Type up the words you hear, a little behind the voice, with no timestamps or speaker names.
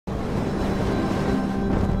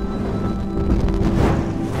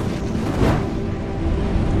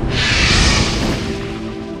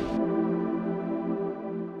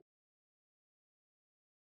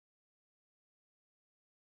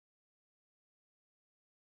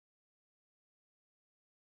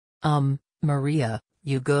Maria,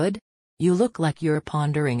 you good? You look like you're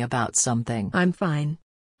pondering about something. I'm fine.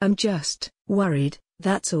 I'm just worried,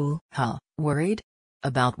 that's all. Huh, worried?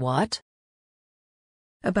 About what?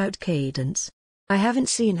 About Kadence. I haven't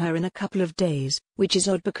seen her in a couple of days, which is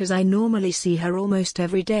odd because I normally see her almost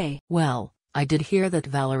every day. Well, I did hear that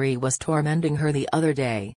Valerie was tormenting her the other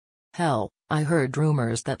day. Hell, I heard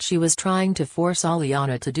rumors that she was trying to force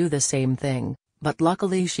Alianna to do the same thing, but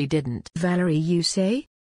luckily she didn't. Valerie, you say?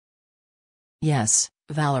 Yes,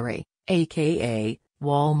 Valerie, aka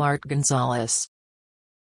Walmart Gonzalez.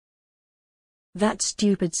 That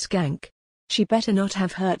stupid skank. She better not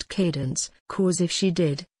have hurt Kadence, cause if she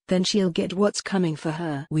did, then she'll get what's coming for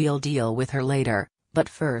her. We'll deal with her later, but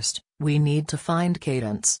first, we need to find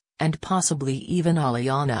Kadence, and possibly even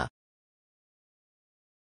Alianna.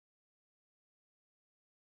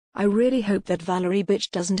 I really hope that Valerie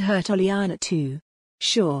bitch doesn't hurt Alianna too.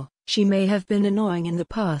 Sure, she may have been annoying in the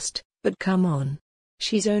past, but come on.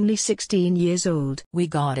 She's only 16 years old. We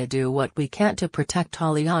gotta do what we can to protect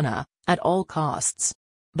Alianna, at all costs.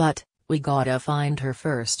 But, we gotta find her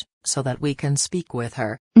first, so that we can speak with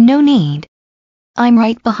her. No need. I'm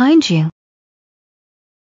right behind you.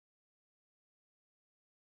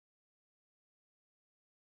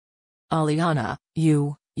 Alianna,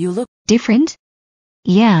 you look different?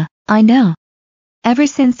 Yeah, I know. Ever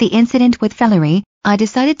since the incident with Valerie, I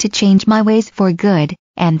decided to change my ways for good,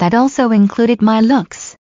 and that also included my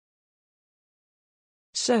looks.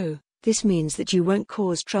 So, this means that you won't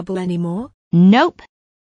cause trouble anymore? Nope.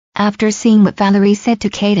 After seeing what Valerie said to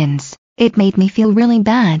Kadence, it made me feel really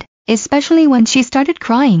bad, especially when she started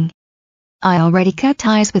crying. I already cut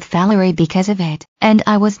ties with Valerie because of it, and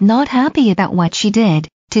I was not happy about what she did,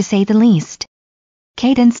 to say the least.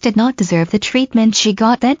 Kadence did not deserve the treatment she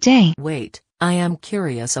got that day. Wait, I am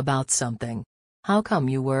curious about something. How come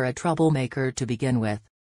you were a troublemaker to begin with?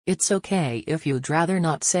 It's okay if you'd rather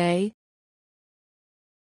not say.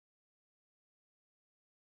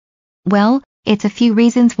 Well, it's a few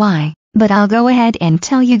reasons why, but I'll go ahead and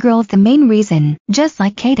tell you girls the main reason. Just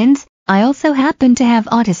like Kadence, I also happen to have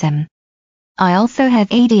autism. I also have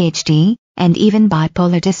ADHD, and even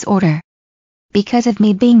bipolar disorder. Because of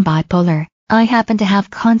me being bipolar, I happen to have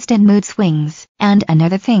constant mood swings, and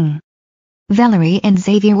another thing. Valerie and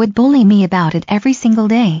Xavier would bully me about it every single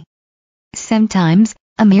day. Sometimes,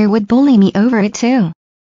 Amir would bully me over it too.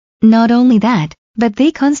 Not only that, but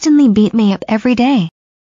they constantly beat me up every day.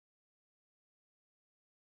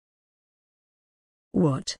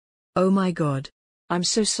 What? Oh my god. I'm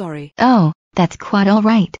so sorry. Oh, that's quite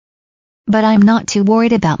alright. But I'm not too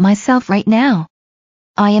worried about myself right now.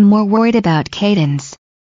 I am more worried about Kadence.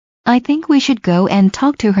 I think we should go and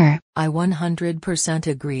talk to her. I 100%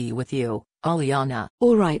 agree with you, Alianna.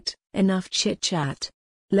 Alright, enough chit-chat.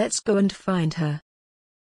 Let's go and find her.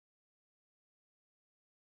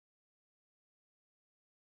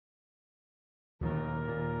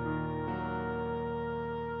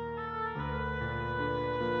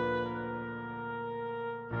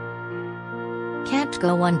 Can't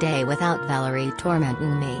go one day without Valerie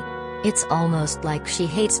tormenting me. It's almost like she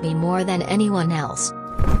hates me more than anyone else.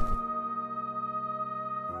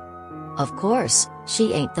 Of course,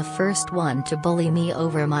 she ain't the first one to bully me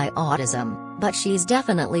over my autism, but she's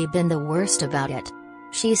definitely been the worst about it.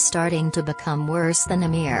 She's starting to become worse than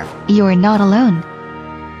Amir. You're not alone.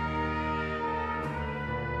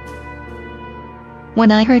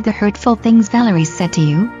 When I heard the hurtful things Valerie said to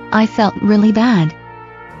you, I felt really bad.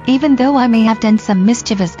 Even though I may have done some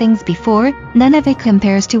mischievous things before, none of it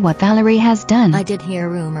compares to what Valerie has done. I did hear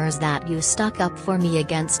rumors that you stuck up for me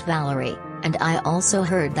against Valerie, and I also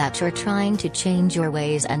heard that you're trying to change your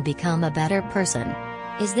ways and become a better person.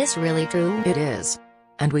 Is this really true? It is.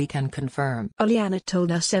 And we can confirm. Alianna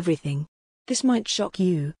told us everything. This might shock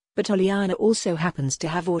you, but Alianna also happens to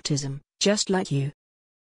have autism, just like you.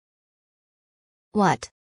 What?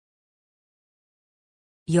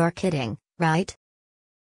 You're kidding, right?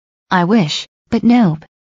 I wish, but nope.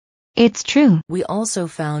 It's true. We also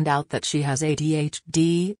found out that she has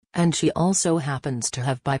ADHD, and she also happens to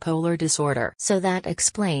have bipolar disorder. So that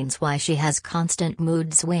explains why she has constant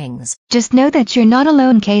mood swings. Just know that you're not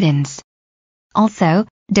alone, Kadence. Also,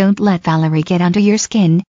 don't let Valerie get under your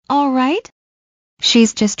skin, alright?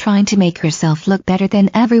 She's just trying to make herself look better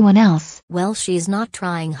than everyone else. Well, she's not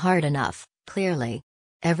trying hard enough, clearly.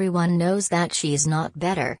 Everyone knows that she's not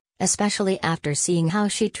better, especially after seeing how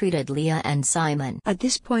she treated Leah and Simon. At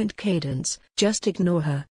this point, Kadence, just ignore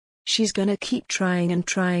her. She's gonna keep trying and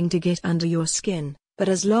trying to get under your skin, but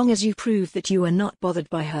as long as you prove that you are not bothered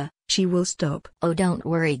by her, she will stop. Oh, don't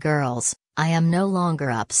worry, girls. I am no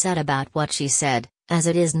longer upset about what she said, as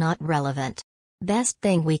it is not relevant. Best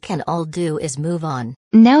thing we can all do is move on.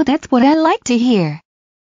 Now that's what I like to hear.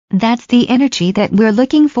 That's the energy that we're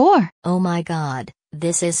looking for. Oh my god,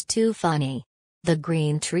 this is too funny. The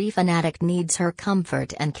green tree fanatic needs her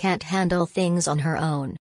comfort and can't handle things on her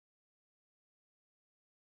own.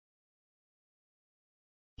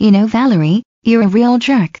 You know, Valerie, you're a real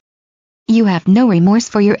jerk. You have no remorse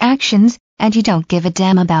for your actions, and you don't give a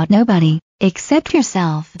damn about nobody, except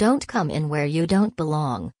yourself. Don't come in where you don't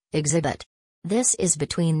belong, Exhibit. This is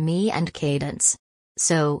between me and Kadence.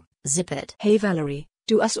 So, zip it. Hey Valerie,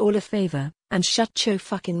 do us all a favor, and shut your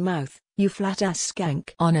fucking mouth, you flat-ass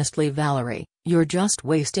skank. Honestly, Valerie, you're just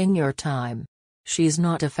wasting your time. She's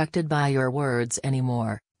not affected by your words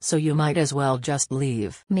anymore, so you might as well just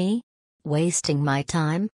leave. Me? Wasting my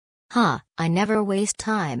time? Huh, I never waste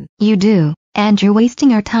time. You do, and you're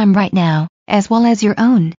wasting our time right now, as well as your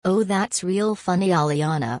own. Oh, that's real funny,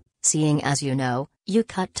 Alianna, seeing as you know, you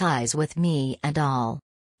cut ties with me and all.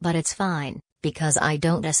 But it's fine, because I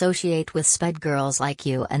don't associate with sped girls like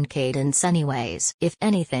you and Kadence anyways. If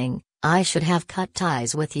anything, I should have cut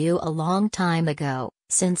ties with you a long time ago,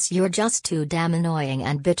 since you're just too damn annoying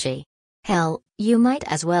and bitchy. Hell, you might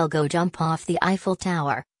as well go jump off the Eiffel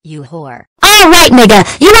Tower, you whore. Alright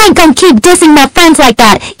nigga, you ain't gonna keep dissing my friends like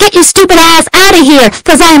that. Get your stupid ass out of here,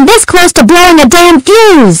 cause I am this close to blowing a damn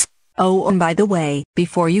fuse. Oh, and by the way,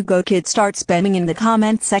 before you go, kids, start spamming in the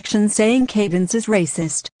comment section saying Kadence is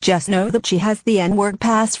racist. Just know that she has the N-word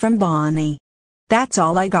pass from Bonnie. That's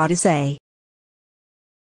all I gotta say.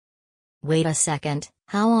 Wait a second,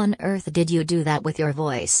 how on earth did you do that with your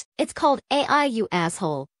voice? It's called AI, you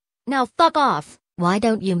asshole. Now fuck off. Why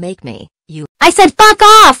don't you make me, you— I said fuck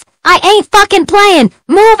off! I ain't fucking playing!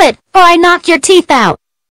 Move it, or I knock your teeth out!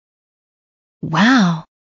 Wow.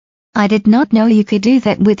 I did not know you could do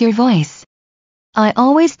that with your voice. I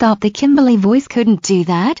always thought the Kimberly voice couldn't do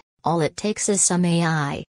that. All it takes is some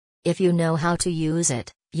AI. If you know how to use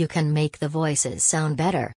it, you can make the voices sound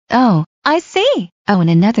better. Oh, I see. Oh, and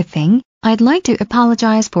another thing, I'd like to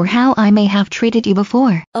apologize for how I may have treated you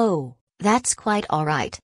before. Oh, that's quite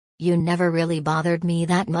alright. You never really bothered me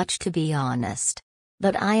that much, to be honest.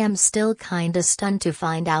 But I am still kinda stunned to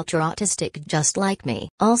find out you're autistic just like me.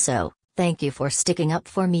 Also, thank you for sticking up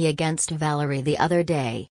for me against Valerie the other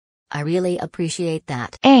day. I really appreciate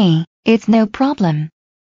that. Hey, it's no problem.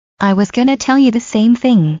 I was gonna tell you the same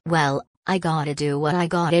thing. Well, I gotta do what I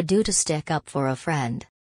gotta do to stick up for a friend.